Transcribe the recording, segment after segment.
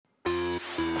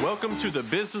Welcome to the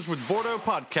Business with Bordeaux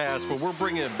podcast, where we're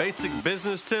bringing basic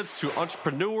business tips to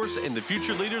entrepreneurs and the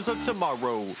future leaders of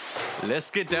tomorrow. Let's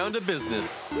get down to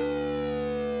business.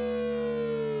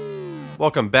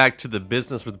 Welcome back to the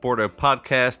Business with Bordeaux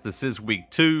podcast. This is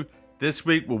week 2. This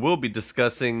week we will be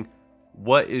discussing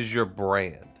what is your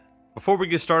brand. Before we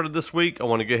get started this week, I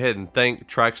want to go ahead and thank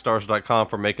Trackstars.com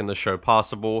for making the show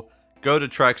possible. Go to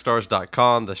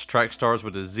Trackstars.com. That's Trackstars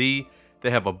with a Z. They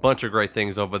have a bunch of great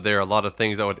things over there, a lot of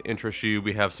things that would interest you.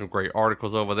 We have some great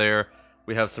articles over there.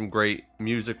 We have some great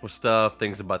musical stuff,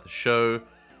 things about the show.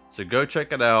 So go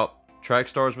check it out,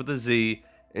 Trackstars with a Z,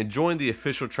 and join the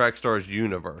official Trackstars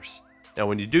universe. Now,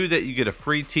 when you do that, you get a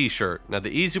free t-shirt. Now, the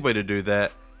easy way to do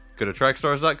that, go to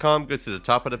Trackstars.com, go to the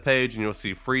top of the page, and you'll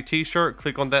see free t-shirt.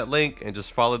 Click on that link and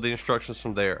just follow the instructions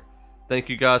from there. Thank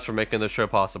you guys for making this show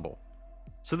possible.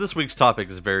 So this week's topic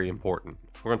is very important.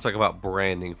 We're going to talk about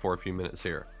branding for a few minutes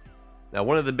here. Now,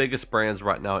 one of the biggest brands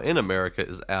right now in America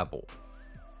is Apple.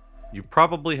 You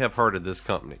probably have heard of this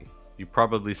company. You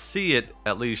probably see it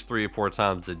at least 3 or 4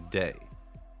 times a day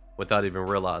without even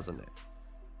realizing it.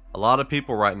 A lot of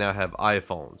people right now have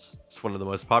iPhones. It's one of the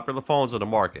most popular phones on the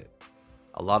market.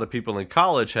 A lot of people in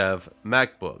college have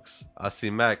MacBooks. I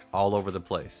see Mac all over the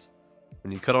place.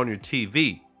 When you cut on your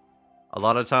TV, a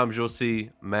lot of times you'll see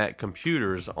Mac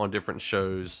computers on different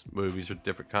shows, movies, or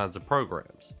different kinds of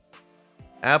programs.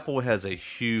 Apple has a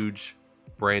huge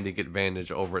branding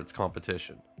advantage over its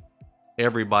competition.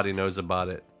 Everybody knows about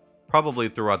it, probably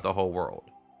throughout the whole world.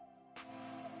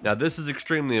 Now, this is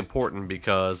extremely important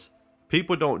because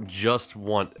people don't just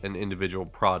want an individual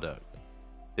product.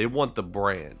 They want the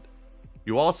brand.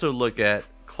 You also look at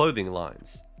clothing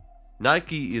lines.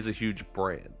 Nike is a huge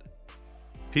brand.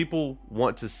 People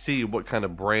want to see what kind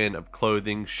of brand of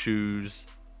clothing, shoes,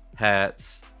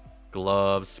 hats,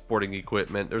 gloves, sporting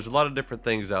equipment. There's a lot of different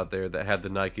things out there that have the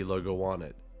Nike logo on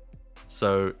it.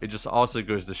 So it just also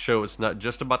goes to show it's not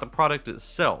just about the product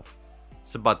itself,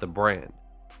 it's about the brand.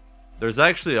 There's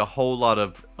actually a whole lot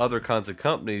of other kinds of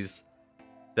companies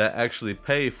that actually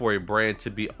pay for a brand to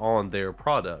be on their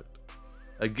product.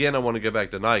 Again, I want to go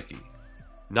back to Nike.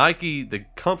 Nike, the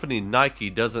company Nike,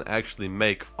 doesn't actually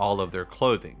make all of their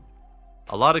clothing.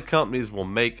 A lot of companies will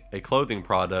make a clothing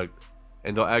product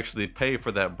and they'll actually pay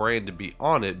for that brand to be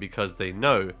on it because they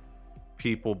know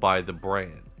people buy the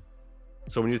brand.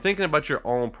 So when you're thinking about your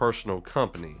own personal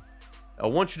company, I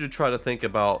want you to try to think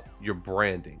about your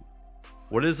branding.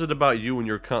 What is it about you and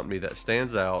your company that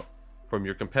stands out from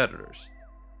your competitors?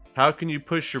 How can you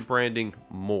push your branding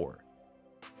more?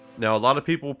 Now, a lot of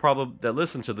people that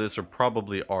listen to this are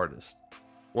probably artists.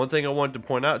 One thing I wanted to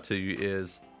point out to you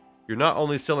is you're not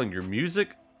only selling your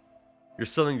music, you're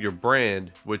selling your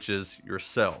brand, which is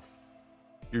yourself.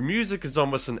 Your music is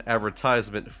almost an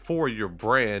advertisement for your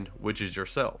brand, which is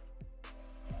yourself.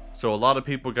 So a lot of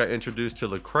people got introduced to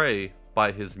Lecrae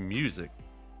by his music.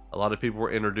 A lot of people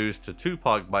were introduced to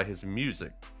Tupac by his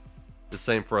music. The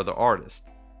same for other artists.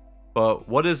 But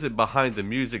what is it behind the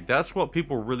music? That's what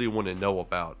people really want to know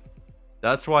about.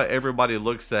 That's why everybody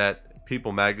looks at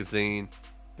People magazine.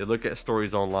 They look at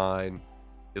stories online.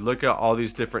 They look at all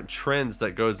these different trends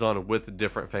that goes on with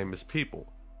different famous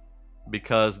people.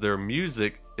 Because their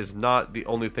music is not the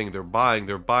only thing they're buying.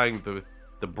 They're buying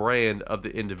the brand of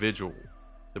the individual.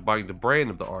 They're buying the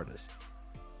brand of the artist.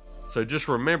 So just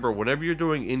remember, whenever you're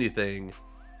doing anything,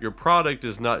 your product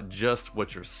is not just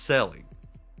what you're selling.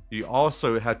 You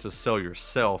also have to sell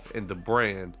yourself and the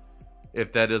brand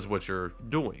if that is what you're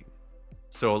doing.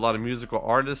 So a lot of musical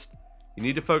artists, you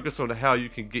need to focus on how you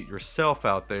can get yourself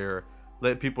out there,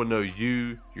 let people know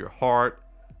you, your heart,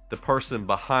 the person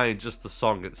behind just the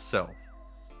song itself.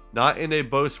 Not in a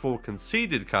boastful,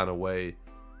 conceited kind of way,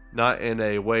 not in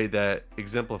a way that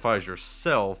exemplifies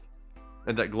yourself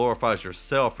and that glorifies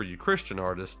yourself for you Christian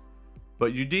artists,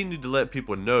 but you do need to let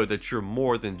people know that you're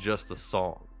more than just a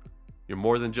song. You're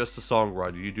more than just a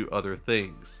songwriter. You do other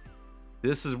things.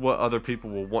 This is what other people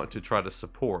will want to try to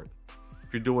support.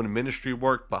 If you're doing ministry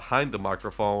work behind the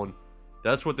microphone,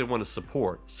 that's what they want to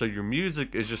support. So your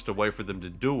music is just a way for them to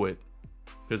do it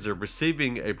because they're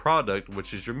receiving a product,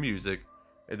 which is your music,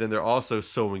 and then they're also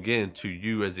sewing in to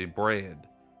you as a brand,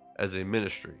 as a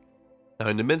ministry. Now,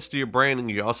 in the midst of your branding,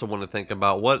 you also want to think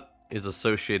about what is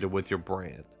associated with your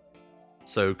brand.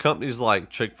 So companies like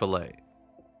Chick-fil-A.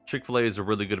 Chick-fil-A is a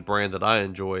really good brand that I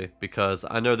enjoy because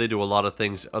I know they do a lot of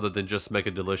things other than just make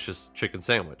a delicious chicken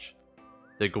sandwich.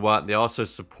 They go out and they also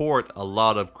support a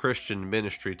lot of Christian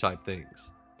ministry type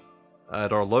things.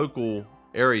 At our local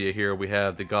area here, we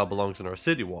have the God Belongs in Our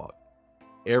City Walk.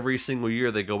 Every single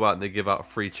year they go out and they give out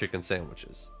free chicken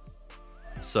sandwiches.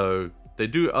 So they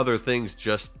do other things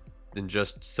just than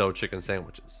just sell chicken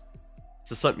sandwiches.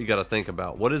 So something you got to think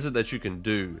about. What is it that you can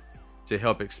do to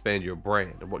help expand your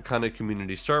brand? And what kind of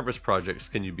community service projects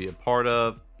can you be a part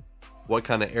of? What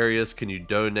kind of areas can you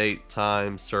donate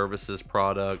time, services,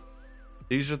 product?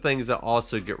 These are things that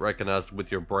also get recognized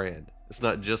with your brand. It's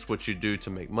not just what you do to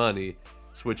make money,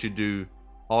 it's what you do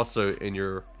also in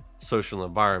your social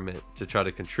environment to try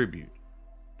to contribute.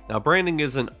 Now, branding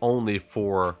isn't only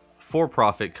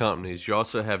for-profit companies. You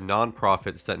also have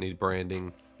nonprofits that need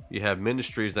branding. You have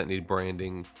ministries that need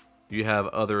branding. You have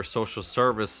other social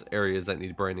service areas that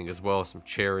need branding as well, some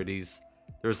charities.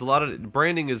 There's a lot of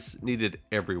branding is needed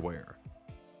everywhere.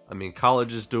 I mean,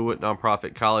 colleges do it,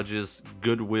 nonprofit colleges,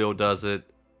 Goodwill does it,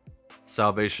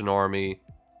 Salvation Army.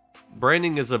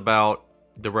 Branding is about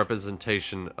the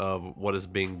representation of what is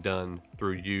being done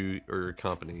through you or your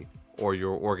company or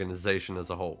your organization as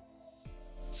a whole.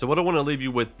 So what I want to leave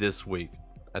you with this week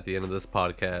at the end of this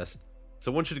podcast,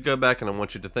 so I want you to go back and I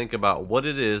want you to think about what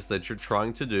it is that you're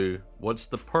trying to do. What's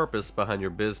the purpose behind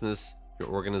your business, your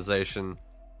organization,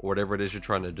 or whatever it is you're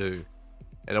trying to do.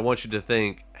 And I want you to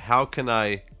think, how can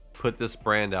I put this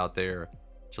brand out there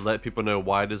to let people know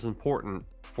why it is important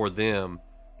for them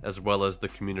as well as the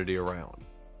community around?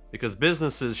 Because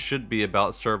businesses should be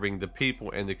about serving the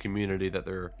people and the community that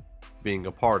they're being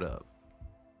a part of.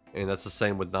 And that's the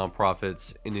same with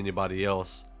nonprofits and anybody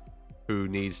else who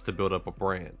needs to build up a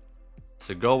brand.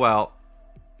 So go out,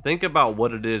 think about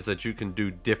what it is that you can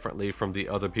do differently from the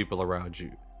other people around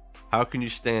you. How can you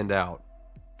stand out?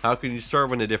 How can you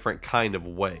serve in a different kind of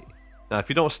way? Now, if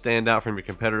you don't stand out from your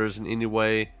competitors in any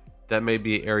way, that may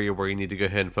be an area where you need to go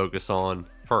ahead and focus on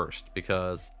first,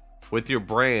 because with your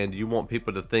brand, you want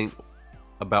people to think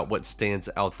about what stands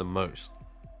out the most.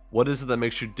 What is it that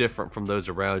makes you different from those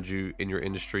around you in your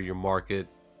industry, your market?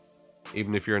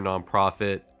 Even if you're a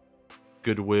nonprofit,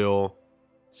 Goodwill,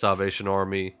 Salvation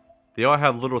Army, they all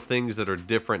have little things that are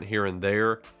different here and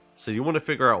there. So you want to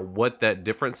figure out what that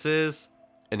difference is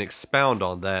and expound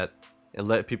on that and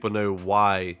let people know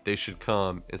why they should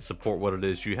come and support what it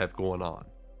is you have going on.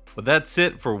 But that's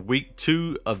it for week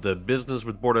 2 of the Business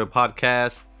with Bordeaux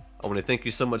podcast. I want to thank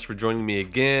you so much for joining me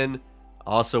again.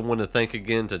 I also want to thank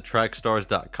again to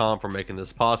trackstars.com for making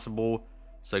this possible.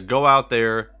 So go out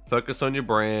there, focus on your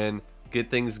brand, get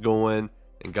things going,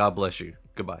 and God bless you.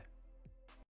 Goodbye.